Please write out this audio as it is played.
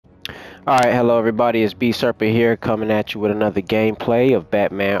Alright, hello everybody, it's B Serpent here coming at you with another gameplay of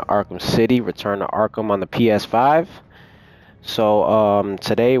Batman Arkham City, Return to Arkham on the PS5. So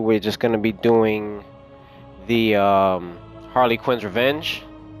today we're just going to be doing the Harley Quinn's Revenge.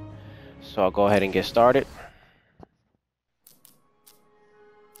 So I'll go ahead and get started.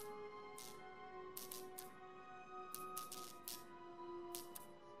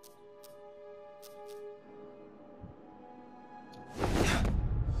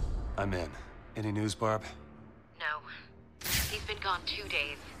 I'm in. Any news, Barb? No. He's been gone 2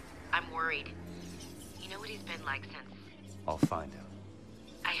 days. I'm worried. You know what he's been like since... I'll find him.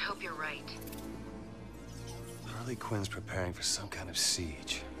 I hope you're right. Harley Quinn's preparing for some kind of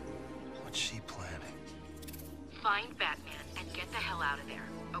siege. What's she planning? Find Batman and get the hell out of there,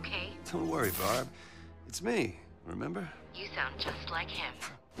 okay? Don't worry, Barb. It's me, remember? You sound just like him.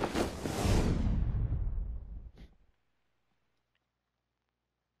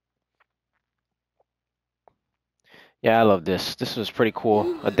 Yeah, I love this. This was pretty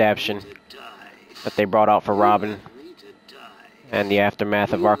cool adaptation that they brought out for Robin and the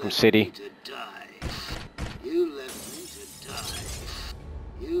aftermath of Arkham City. You left me to die.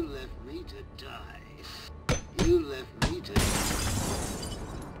 You left me to die. You left me to die.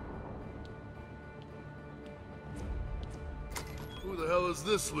 Who the hell is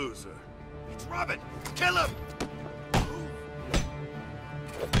this loser? It's Robin! Kill him!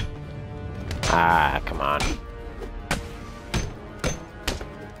 Ah, come on.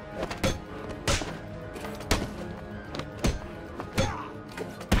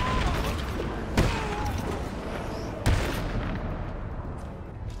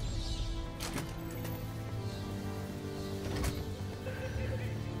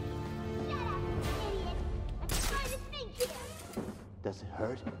 Does it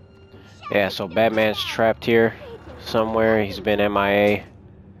hurt? Yeah, so Batman's trapped here somewhere. He's been MIA.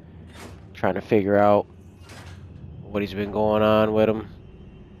 Trying to figure out what he's been going on with him.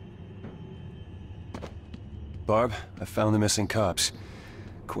 Barb, I found the missing cops.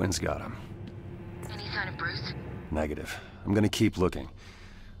 Quinn's got him. Any sign of Bruce? Negative. I'm gonna keep looking.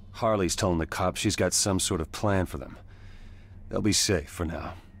 Harley's telling the cops she's got some sort of plan for them. They'll be safe for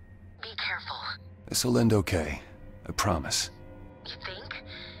now. Be careful. This'll end okay. I promise. You think?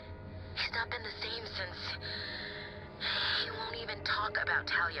 He's not been the same since... He won't even talk about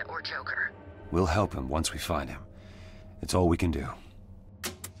Talia or Joker. We'll help him once we find him. It's all we can do.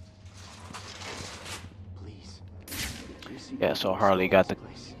 Please. Yeah, so Harley got the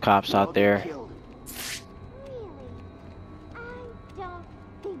cops out there. Really? I don't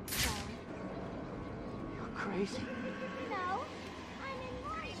think so. You're crazy. No, I'm in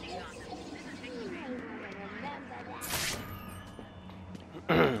remember that.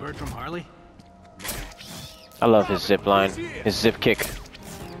 Heard from Harley? I love his zip line, his zip kick.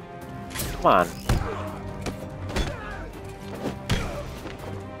 Come on.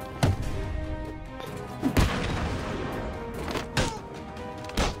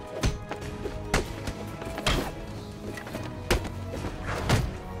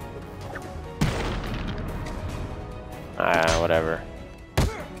 Whatever.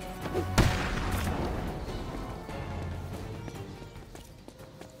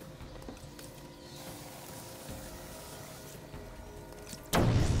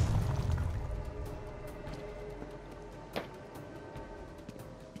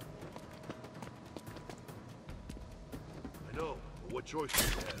 I know, but what choice do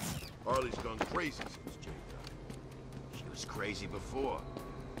we have? Harley's gone crazy since Jay died. She was crazy before.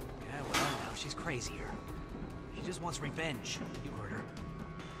 Yeah, well, now she's crazier. She just wants revenge. You heard her.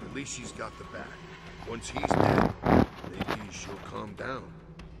 At least she's got the bat. Once he's dead, maybe she'll calm down.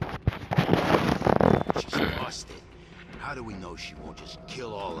 She's lost it. How do we know she won't just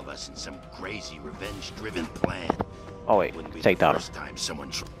kill all of us in some crazy revenge-driven plan? Oh wait, Wouldn't be take the that. first time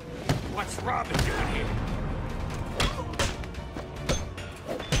someone What's Robin doing here?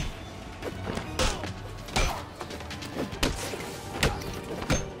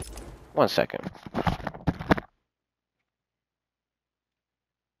 One second.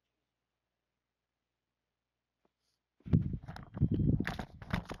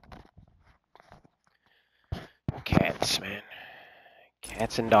 Cats, man.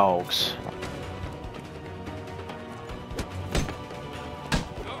 Cats and dogs.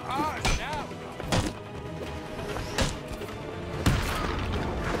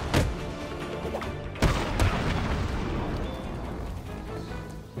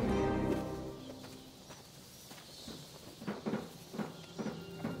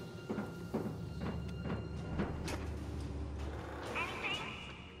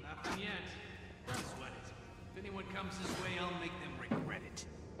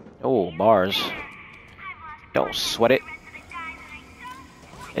 Oh, bars. Don't sweat it.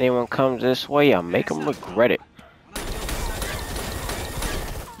 Anyone comes this way, I'll make them regret it.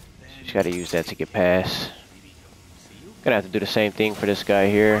 Just gotta use that to get past. Gonna have to do the same thing for this guy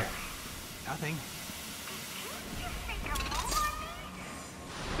here. Nothing.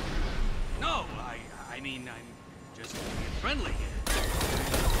 No, I mean, I'm just being friendly here.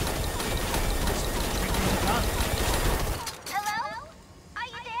 Hello? Are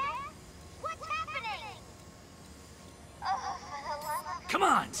you there? What's happening? Oh, for the love of... Come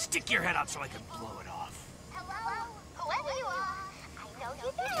on, stick your head up so I can blow it off. Hello? Whoever you are, I know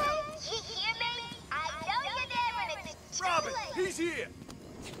you're there. You hear me? I know you're there and it's too Robin, late. he's here!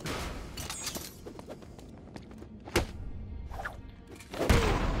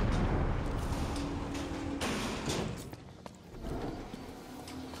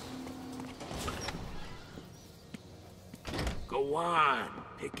 Go on,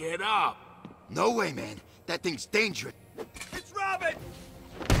 pick it up. No way, man. That thing's dangerous. It's Robin!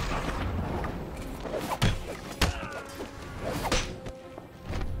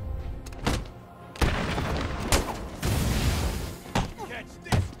 Catch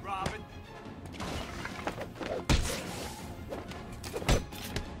this, Robin!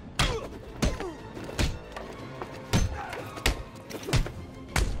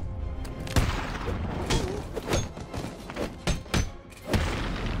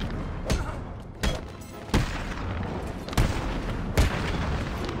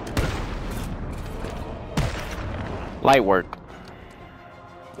 Light work.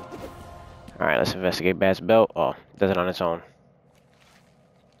 Alright, let's investigate Bat's belt. Oh, does it on its own.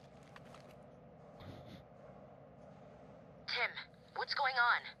 Tim, what's going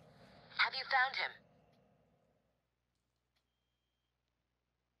on? Have you found him?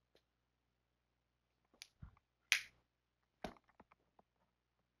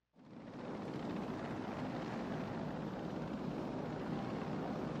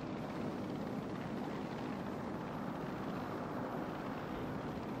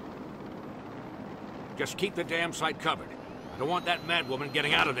 Just keep the damn site covered. I don't want that mad woman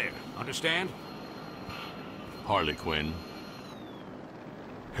getting out of there. Understand? Harley Quinn.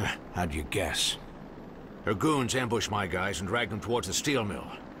 How'd you guess? Her goons ambushed my guys and dragged them towards the steel mill.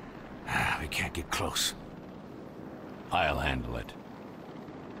 We can't get close. I'll handle it.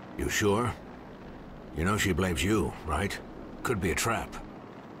 You sure? You know she blames you, right? Could be a trap.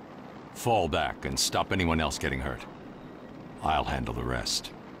 Fall back and stop anyone else getting hurt. I'll handle the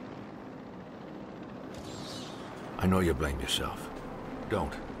rest. I know you blame yourself.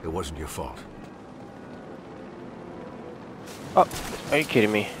 Don't. It wasn't your fault. Oh, are you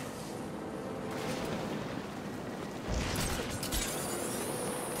kidding me?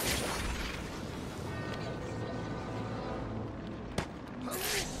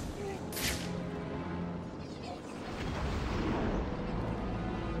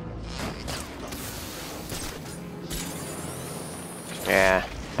 Yeah,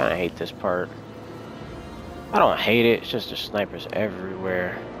 kinda hate this part. I don't hate it, it's just the snipers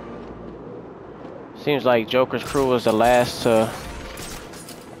everywhere. Seems like Joker's crew was the last to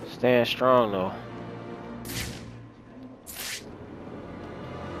stand strong though.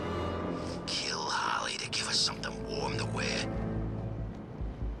 Kill Harley to give us something warm to wear.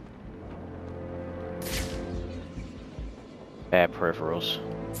 Bad peripherals.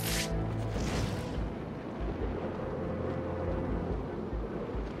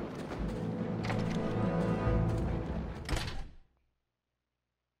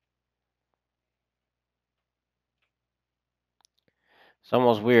 It's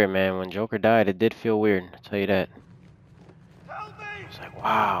almost weird, man. When Joker died, it did feel weird. I'll tell you that. It's like,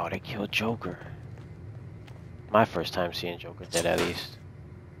 wow, they killed Joker. My first time seeing Joker dead, at least.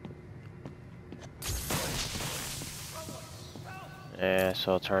 Yeah,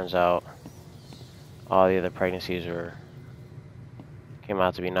 so it turns out all the other pregnancies came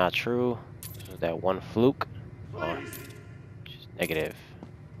out to be not true. This was that one fluke. Oh, just negative.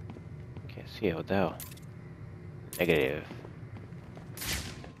 Can't see it. What the hell? Negative.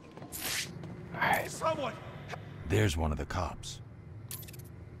 Alright. Someone! There's one of the cops.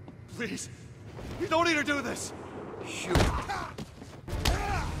 Please! You don't need to do this! Shoot!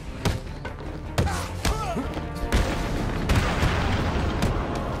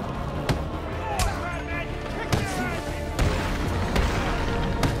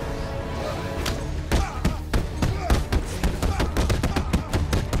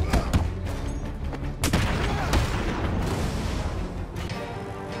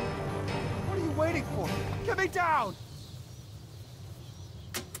 What are you waiting for? Get me down!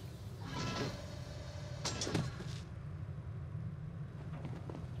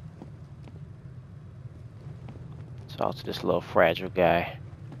 Talk to this little fragile guy.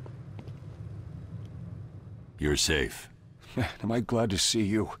 You're safe. Man, am I glad to see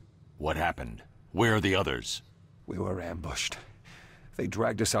you. What happened? Where are the others? We were ambushed. They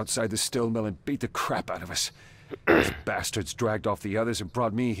dragged us outside the still mill and beat the crap out of us. Those bastards dragged off the others and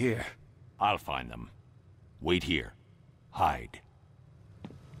brought me here. I'll find them. Wait here. Hide.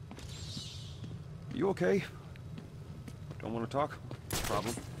 You okay? Don't want to talk? No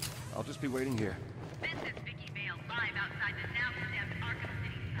problem. I'll just be waiting here. This is Vicky Vale live outside the now condemned Arkham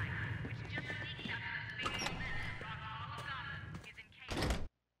City site, which just sneaked out of the space across all of Gotham is in case.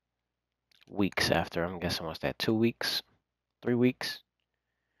 Weeks after, I'm guessing what's that? 2 weeks? 3 weeks?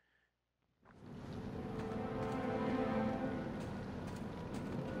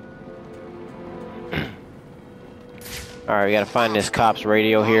 Alright, we gotta find this cop's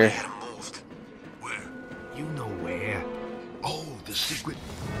radio here. Where? You know where. Oh, the secret.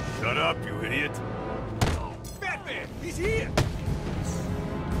 Shut up, you idiot! Batman! He's here!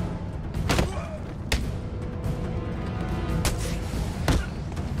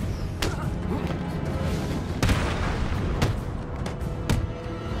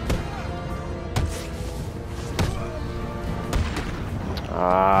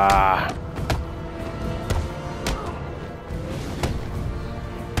 Ah.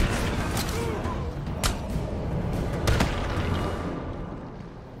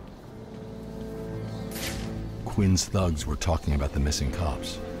 Quinn's thugs were talking about the missing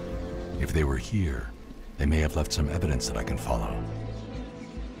cops. If they were here, they may have left some evidence that I can follow.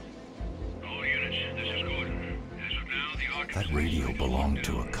 All units, this is Gordon. As of now, the Arkham That radio belonged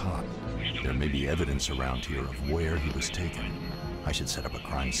to a cop. There may be evidence around here of where he was taken. I should set up a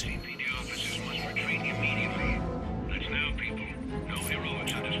crime scene. PD officers must retreat immediately. That's now, people. No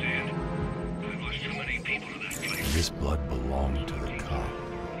heroics, understand? I've lost too many people to that place. This blood belonged to the cop.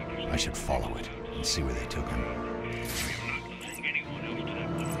 I should follow it and see where they took him.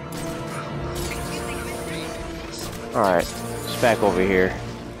 Alright, it's back over here.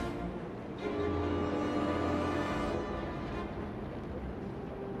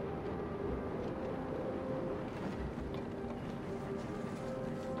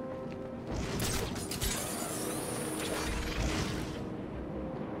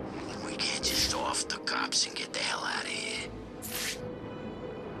 We can't just off the cops and get the hell out of here.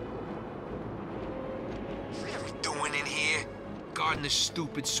 What are we doing in here? Guarding this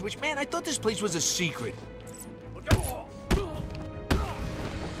stupid switch? Man, I thought this place was a secret.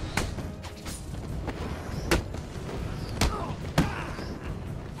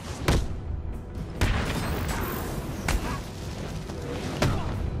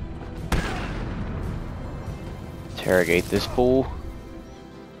 Interrogate this fool.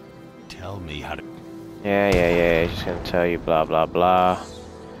 Tell me how to... Yeah. Just gonna tell you blah blah blah.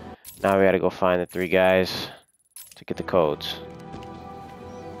 Now we gotta go find the 3 guys to get the codes.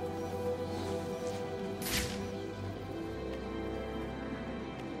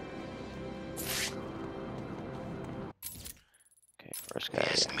 Okay, first guy.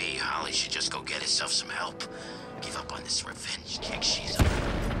 Ask me, Harley should just go get herself some help. Give up on this revenge kick she's on.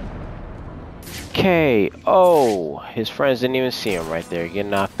 Okay. Oh, his friends didn't even see him right there. Getting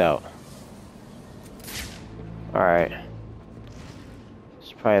knocked out. Alright.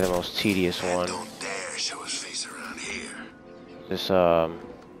 It's probably the most tedious one. Don't dare show his face around here. This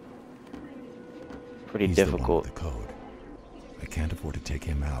pretty He's difficult. The one with the code. I can't afford to take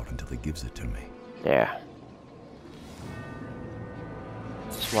him out until he gives it to me. Yeah.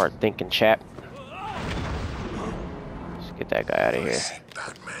 Smart thinking, chap. Let's get that guy out of I here. see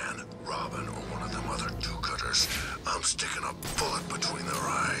Batman, Robin, or one of them other do-gooders. I'm sticking a bullet between their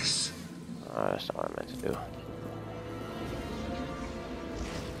eyes. That's not what I meant to do.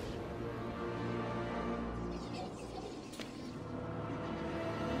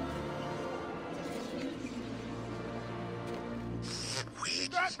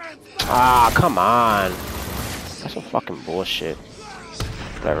 Ah, come on. That's some fucking bullshit.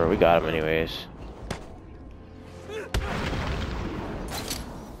 Whatever, we got him anyways.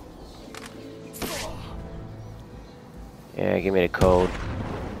 Yeah, give me the code.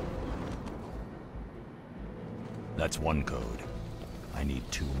 That's one code. I need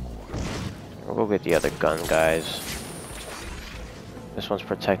 2 more. We'll go get the other gun guys. This one's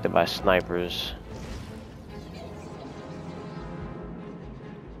protected by snipers.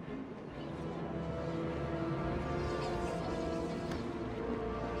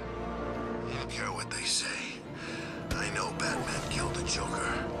 I don't care what they say. I know Batman killed the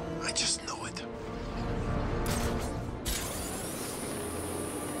Joker. I just know it.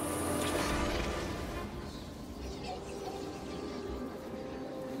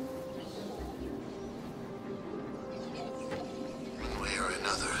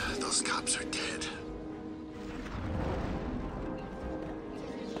 those cops are dead.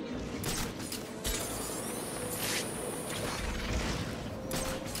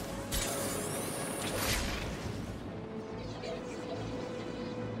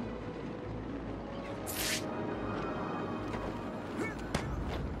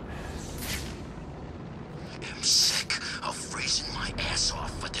 I'm sick of freezing my ass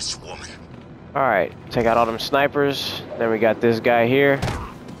off for this woman. Alright, take out all them snipers. Then we got this guy here.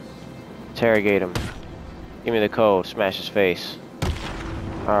 Interrogate him. Give me the code. Smash his face.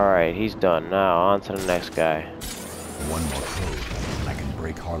 Alright, he's done. Now, on to the next guy. One more code, and I can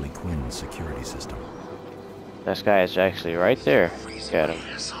break Harley Quinn's security system. This guy is actually right there. Look at him.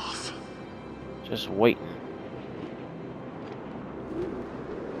 Just waiting.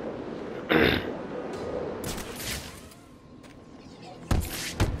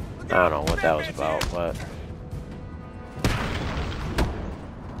 I don't know what that was about, but...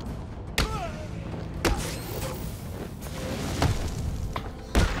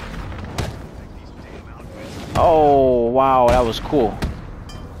 Oh, wow, that was cool.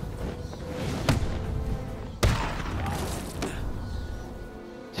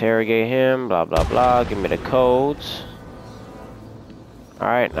 Interrogate him, blah, blah, blah. Give me the codes.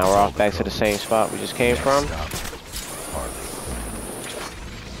 Alright, now we're off back to the same spot we just came from.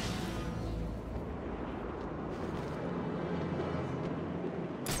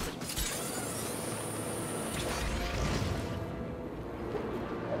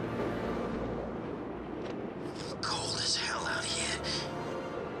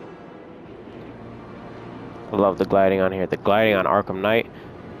 I love the gliding on here. The gliding on Arkham Knight,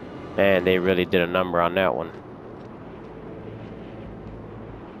 man, they really did a number on that one.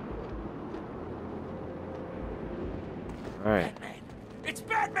 Alright. It's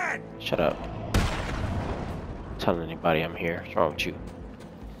Batman! Shut up. Don't tell anybody I'm here. What's wrong with you?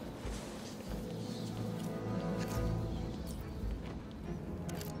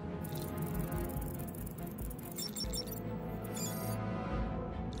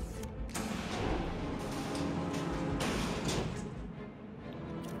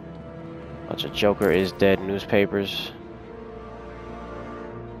 Bunch of Joker is dead newspapers.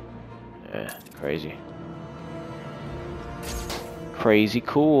 Yeah, crazy. Crazy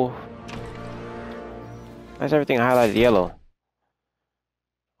cool. Why is everything highlighted yellow?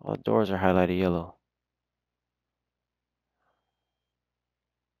 All the doors are highlighted yellow.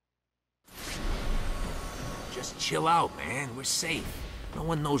 Just chill out, man. We're safe. No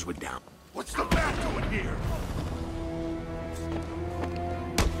one knows we're down. What's the Bat doing here?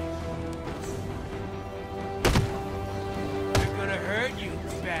 They're gonna hurt you,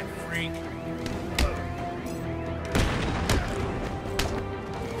 Bat freak.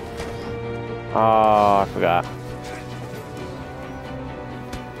 Oh, I forgot.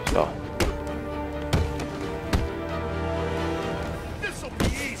 Let's go. This'll be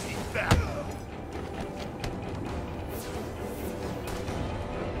easy, Bat.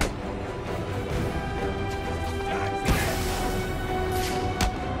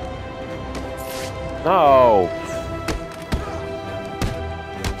 No.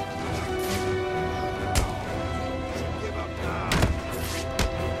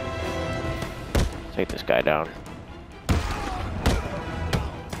 Take this guy down.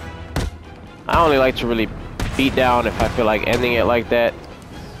 I only like to really beat down if I feel like ending it like that.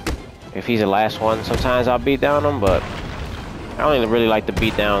 If he's the last one, sometimes I'll beat down him, but I only really like the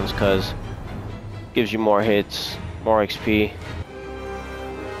beat downs because it gives you more hits, more XP.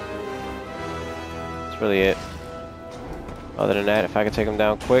 That's really it. Other than that, if I can take him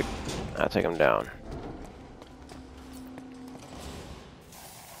down quick, I'll take him down.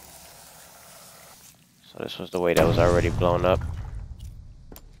 So this was the way that was already blown up.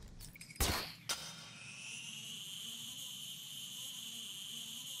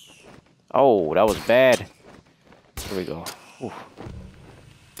 Oh, that was bad. Here we go. Oof.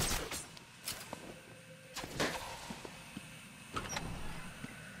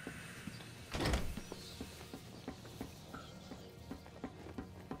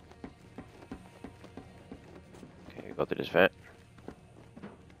 Okay, go through this vent.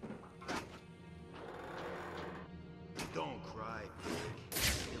 Don't cry, pig.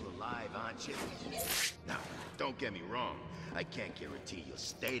 Still alive, aren't you? Now, don't get me wrong. I can't guarantee you'll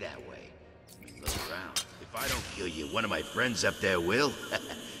stay that way. I mean, look around. If I don't kill you, one of my friends up there will.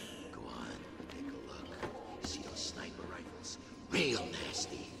 Go on, take a look. See those sniper rifles? Real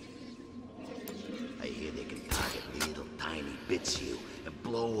nasty. I hear they can target little tiny bits of you and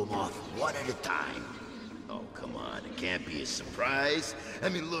blow them off one at a time. Oh, come on, it can't be a surprise. I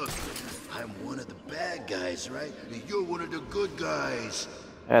mean, look, I'm one of the bad guys, right? I mean, you're one of the good guys.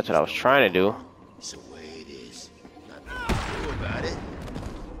 That's what I was trying to do. It's the way it is. Nothing you can do about it.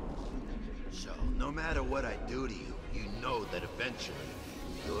 So, no matter what I do to you, you know that eventually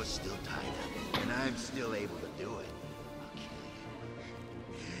you're still tied up, and I'm still able to do it. I'll kill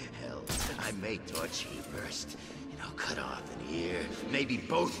you. Hell, I may torture you first. You know, cut off an ear, maybe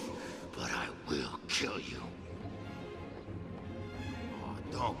both, but I will kill you. Oh,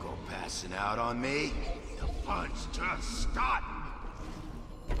 don't go passing out on me. The fun's just starting.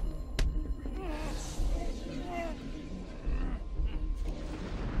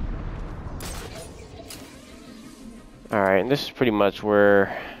 Alright, and this is pretty much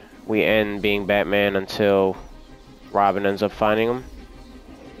where we end being Batman until Robin ends up finding him.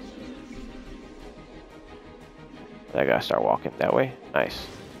 I gotta start walking that way. Nice.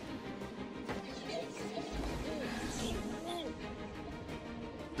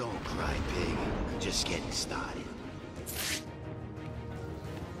 Don't cry, pig. I'm just getting started.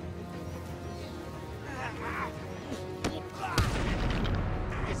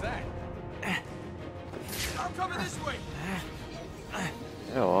 What's that? I'm coming this way.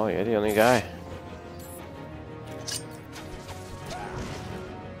 Oh, well, you're the only guy.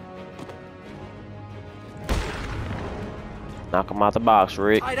 Knock him out the box,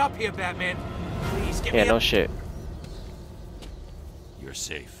 Rick. Hide up here, Batman. Please get Yeah, me no up. shit. You're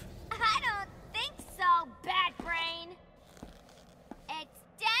safe. I don't think so, Bat Brain. It's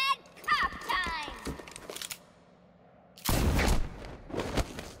dead cop time.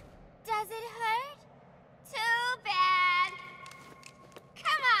 Does it hurt? Too bad.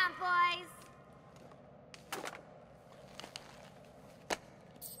 Come on, boys.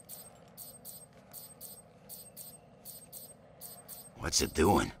 What's it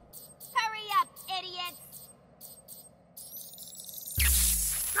doing? Hurry up, idiots.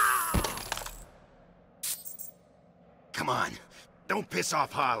 Come on. Don't piss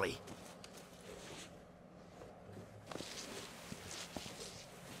off Harley.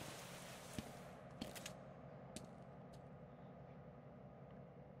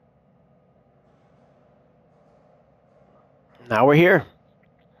 Now we're here.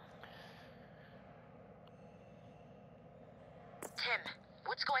 Tim,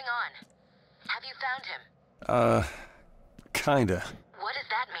 what's going on? Have you found him? Kinda. What does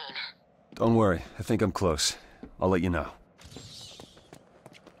that mean? Don't worry, I think I'm close. I'll let you know.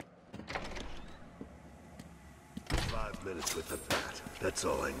 5 minutes with the bat. That's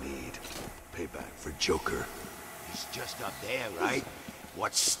all I need. Payback for Joker. He's just up there, right?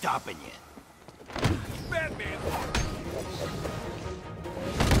 What's stopping you? Batman!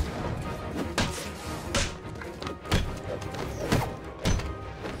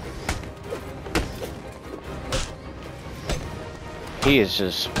 He is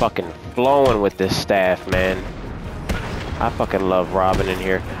just fucking flowing with this staff, man. I fucking love Robin in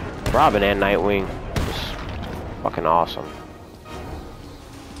here. Robin and Nightwing. Just fucking awesome.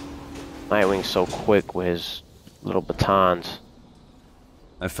 Nightwing's so quick with his little batons.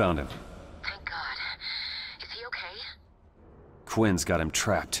 I found him. Thank God. Is he okay? Quinn's got him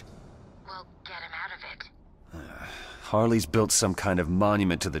trapped. Well, get him out of it. Harley's built some kind of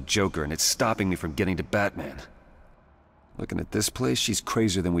monument to the Joker, and it's stopping me from getting to Batman. Looking at this place, she's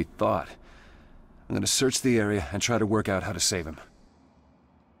crazier than we thought. I'm gonna search the area and try to work out how to save him.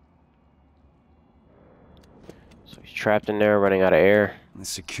 So he's trapped in there, running out of air. The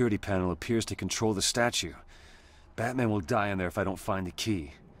security panel appears to control the statue. Batman will die in there if I don't find the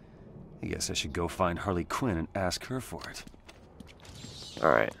key. I guess I should go find Harley Quinn and ask her for it.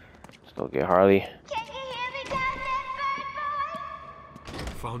 Alright, let's go get Harley. Can you hear me down there, bird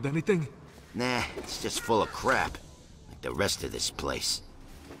boy? Found anything? Nah, it's just full of crap. Like the rest of this place.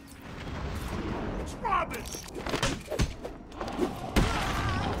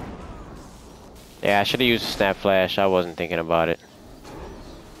 Yeah, I should have used a snap flash. I wasn't thinking about it.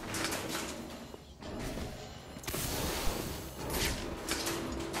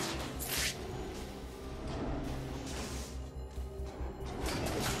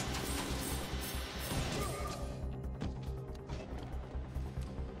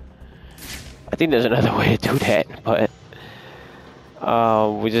 I think there's another way to do that, but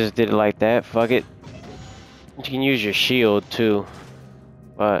we just did it like that. Fuck it. You can use your shield too,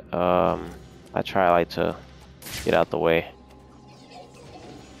 but I try like to get out the way.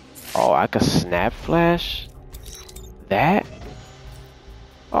 Oh, I could snap flash that?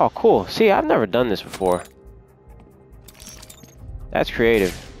 Oh, cool. See, I've never done this before. That's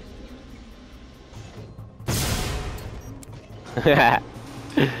creative.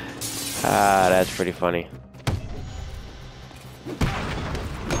 Ah, that's pretty funny.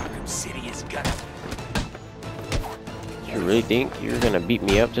 Arkham City is gonna... You really think you're gonna beat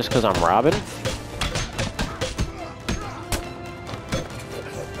me up just because I'm robbing?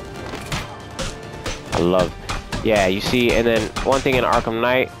 I love. Yeah, you see, and then one thing in Arkham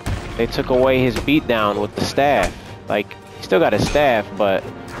Knight, they took away his beatdown with the staff. Like, he still got his staff, but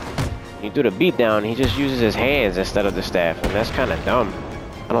you do the beatdown, he just uses his hands instead of the staff, and that's kind of dumb.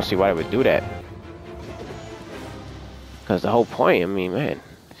 I don't see why they would do that. Because the whole point, I mean, man,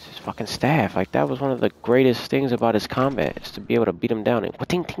 it's his fucking staff. Like, that was one of the greatest things about his combat, is to be able to beat him down and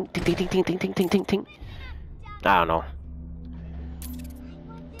ting ting ting ting ting ting ting ting ting ting ting. I don't know.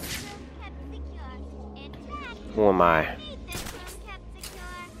 Who am I?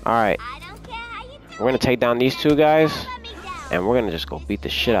 Alright. We're gonna take down these two guys, and we're gonna just go beat the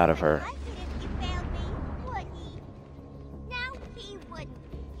shit out of her.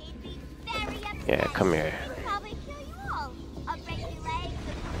 Yeah, come here.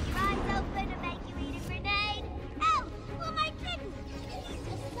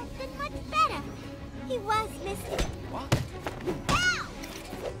 He was missing. What?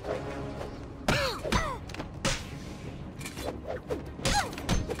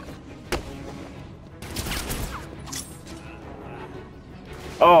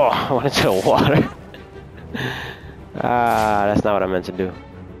 Oh, I went into the water. Ah, that's not what I meant to do.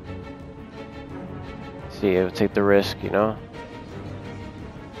 See, it would take the risk, you know?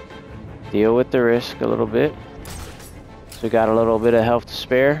 Deal with the risk a little bit. So we got a little bit of health to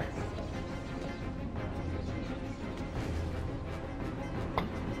spare.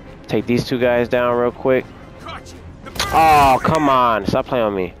 Take these two guys down real quick. Oh, come on. Stop playing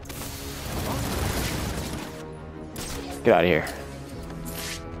on me. Get out of here.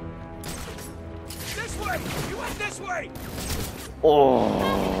 This way! You went this way!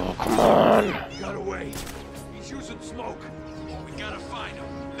 Oh, come on. Got away. He's using smoke. We gotta find him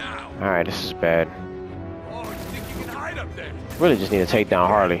now. Alright, this is bad. Oh, you think you can hide up there? Really just need to take down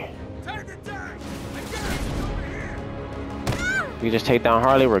Harley. Turn the turn! I got it over here! If you just take down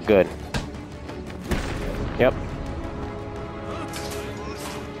Harley, we're good. Yep.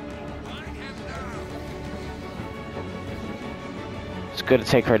 It's good to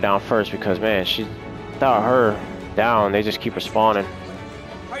take her down first because, man, without her down, they just keep respawning.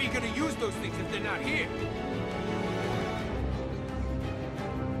 How are you gonna use those things if they're not here?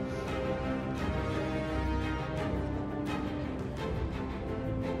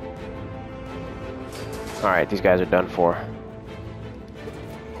 Alright, these guys are done for.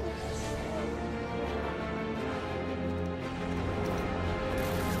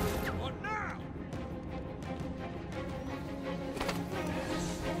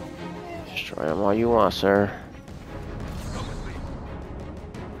 Destroy them all you want, sir.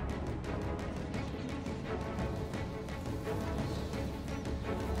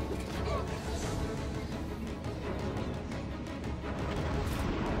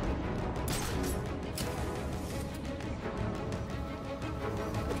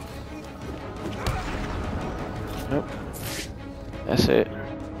 Nope. That's it.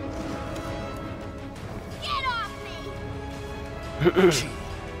 Get off me!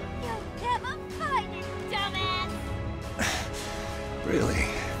 You'll never find it, dumbass! Really?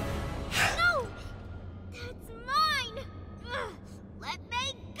 No! That's mine! Ugh, let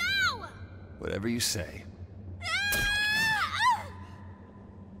me go! Whatever you say.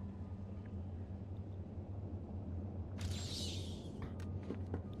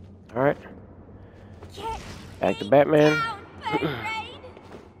 Alright. Back to Batman. I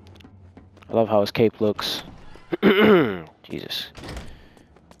love how his cape looks. Jesus.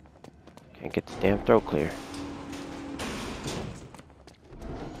 Can't get the damn throat clear.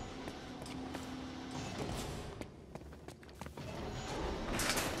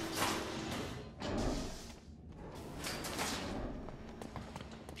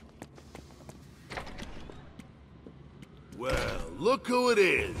 Well, look who it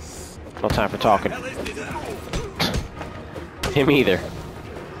is. No time for talking. Him either.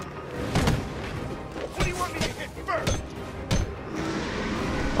 What do you want me to hit first?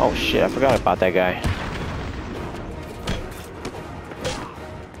 Oh shit, I forgot about that guy.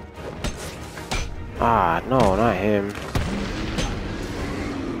 Ah, no, not him.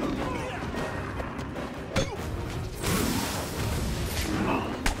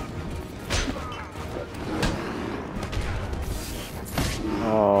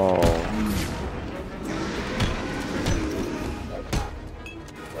 Oh.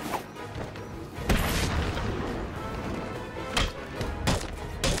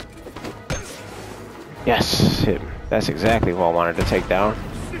 Yes, him. That's exactly what I wanted to take down.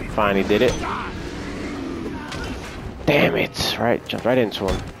 Finally did it. Damn it. Right, jumped right into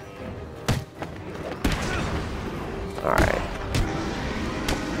him. Alright.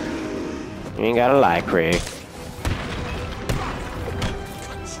 You ain't gotta lie, Craig.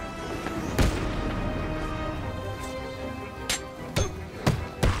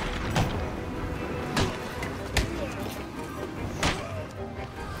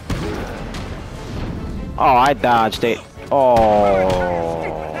 Oh, I dodged it.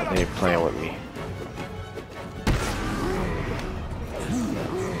 Oh, they're playing with me.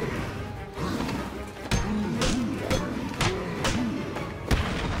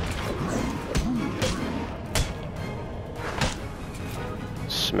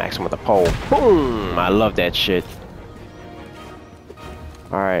 Smacks him with a pole. Boom! I love that shit.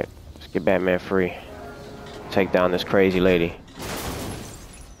 Alright, let's get Batman free. Take down this crazy lady.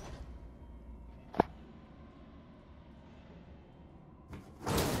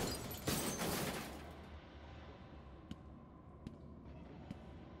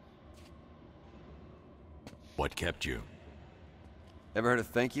 What kept you? Ever heard of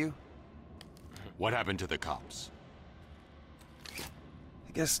thank you? What happened to the cops?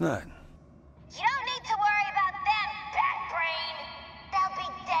 I guess not. You don't need to worry about them, Bat Brain. They'll be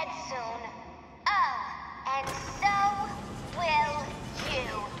dead soon. Oh, and so will you.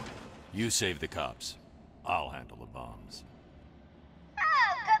 You save the cops. I'll handle the bombs.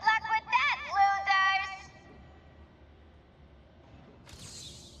 Oh, good luck with that, losers!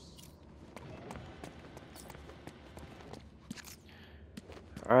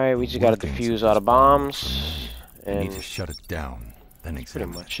 Alright, we just gotta defuse all the bombs. You need And to shut it down, then pretty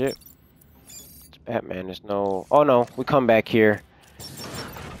examine much it. It's Batman, there's no... Oh no, we come back here.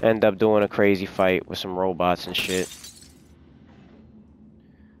 End up doing a crazy fight with some robots and shit.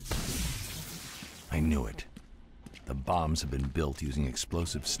 I knew it. The bombs have been built using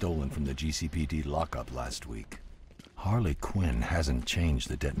explosives stolen from the GCPD lockup last week. Harley Quinn hasn't changed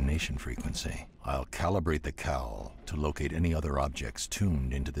the detonation frequency. I'll calibrate the cowl to locate any other objects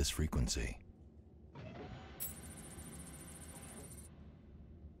tuned into this frequency.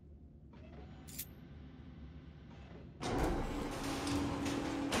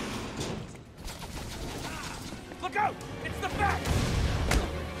 Look out! It's the Bat!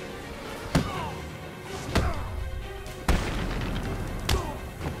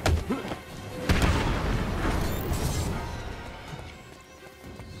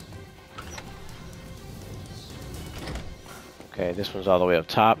 Okay, this one's all the way up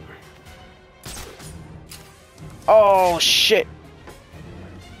top. Oh shit!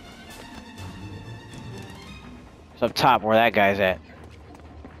 It's up top where that guy's at.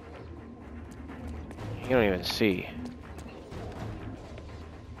 You don't even see.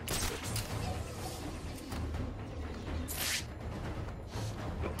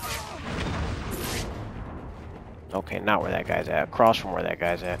 Okay, not where that guy's at. Across from where that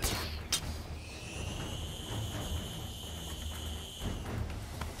guy's at.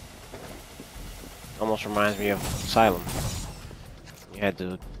 Almost reminds me of Asylum. You had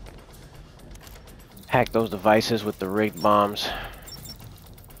to hack those devices with the rigged bombs.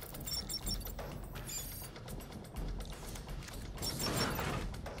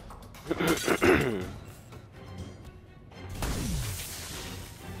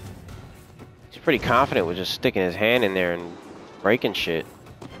 He's pretty confident with just sticking his hand in there and breaking shit.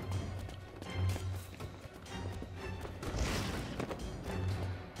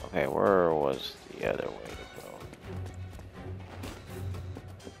 Okay, where was the other way to go?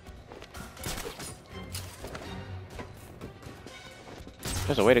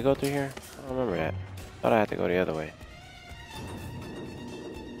 There's a way to go through here? I don't remember that. Thought I had to go the other way.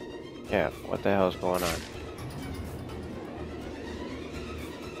 Yeah, what the hell is going on?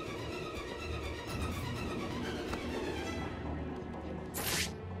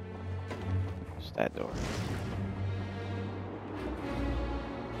 It's that door.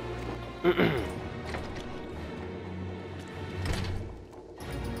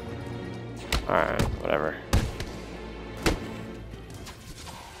 Alright, whatever.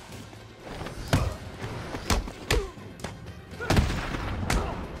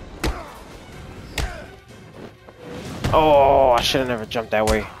 Oh, I should have never jumped that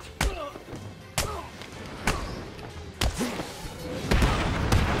way.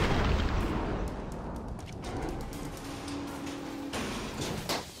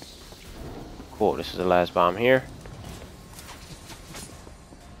 Cool, this is the last bomb here.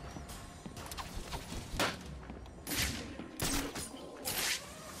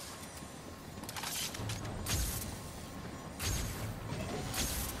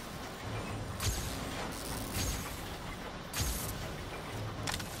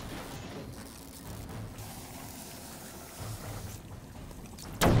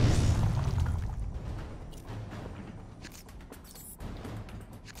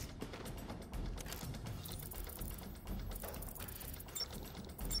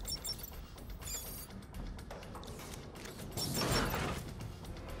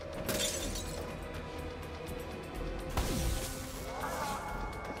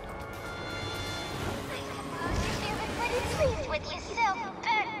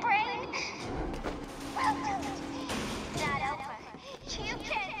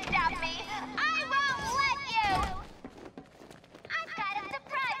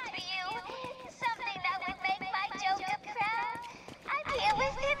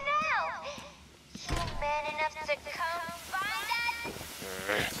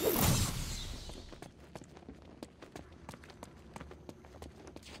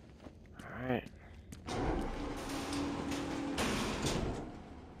 Alright.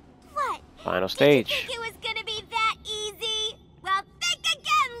 What? Final Did stage. you think it was gonna be that easy? Well, think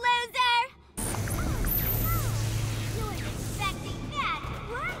again, loser! You weren't expecting that,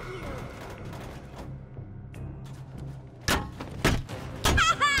 were you?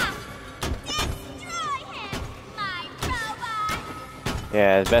 Ha-ha! Destroy him, my robot!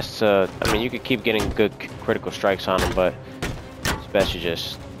 Yeah, it's best to, I mean, you could keep getting good critical strikes on them, but it's best you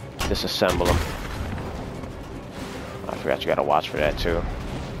just disassemble them. I forgot you gotta watch for that too.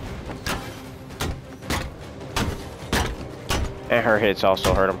 And her hits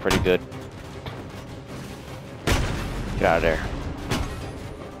also hurt him pretty good. Get out of there.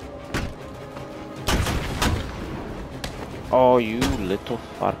 Oh, you little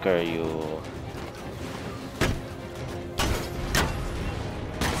fucker, you.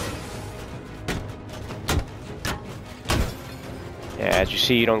 Yeah, as you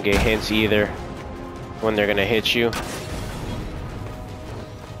see, you don't get hints either when they're gonna hit you.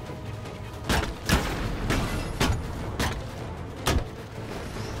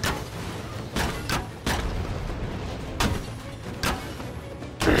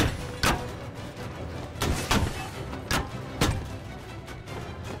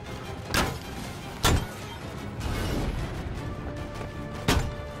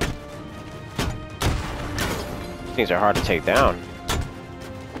 Things are hard to take down.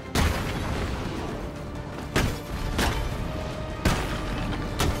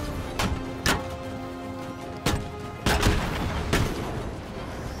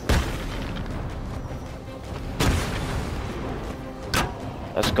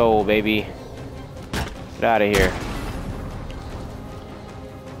 Let's go, baby. Get out of here.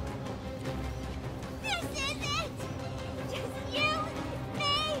 This is it! Just you,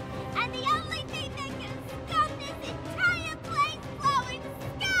 me, and the only thing that can stop this entire place blowing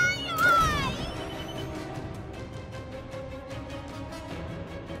sky high!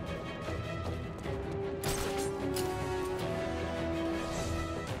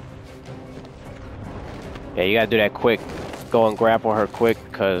 Yeah, you gotta do that quick. Go and grapple her quick,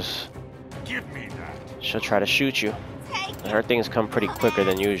 because Give me that. she'll try to shoot you. Take And her things come pretty quicker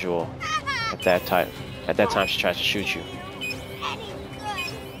than usual at that time. At that time, she tries to shoot you. any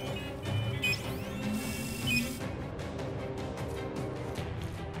good.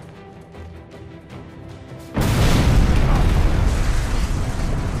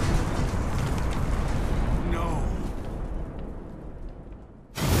 No.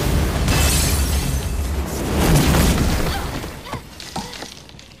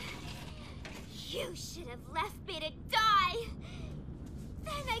 You should have left me to die.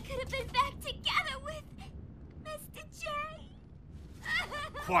 Then I could have been back together with Mr. J.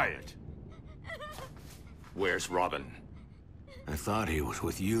 Quiet. Where's Robin? I thought he was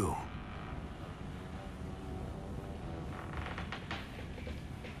with you.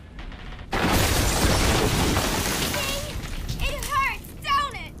 See? It hurts,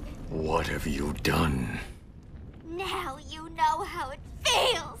 don't it? What have you done? Now you know how it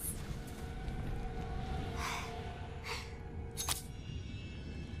feels.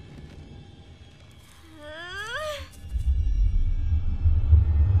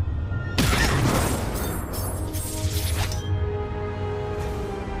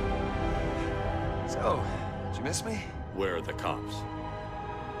 So, did you miss me? Where are the cops?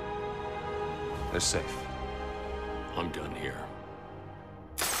 They're safe. I'm done here.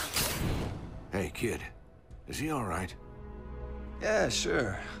 Hey, kid. Is he all right? Yeah,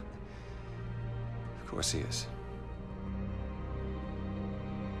 sure. Of course he is.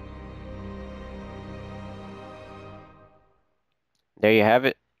 There you have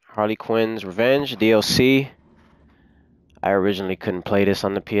it. Harley Quinn's Revenge DLC. I originally couldn't play this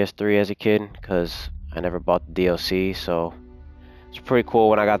on the PS3 as a kid because I never bought the DLC, so it's pretty cool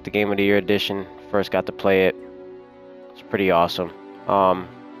when I got the Game of the Year edition. First got to play it. It's pretty awesome.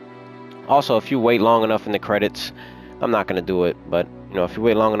 Also, if you wait long enough in the credits, I'm not gonna do it, but you know, if you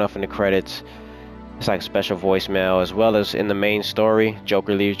wait long enough in the credits, it's like a special voicemail, as well as in the main story,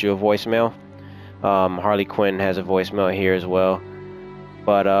 Joker leaves you a voicemail. Harley Quinn has a voicemail here as well.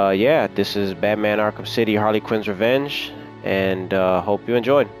 But yeah, this is Batman Arkham City, Harley Quinn's Revenge, and hope you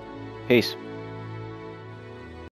enjoyed. Peace.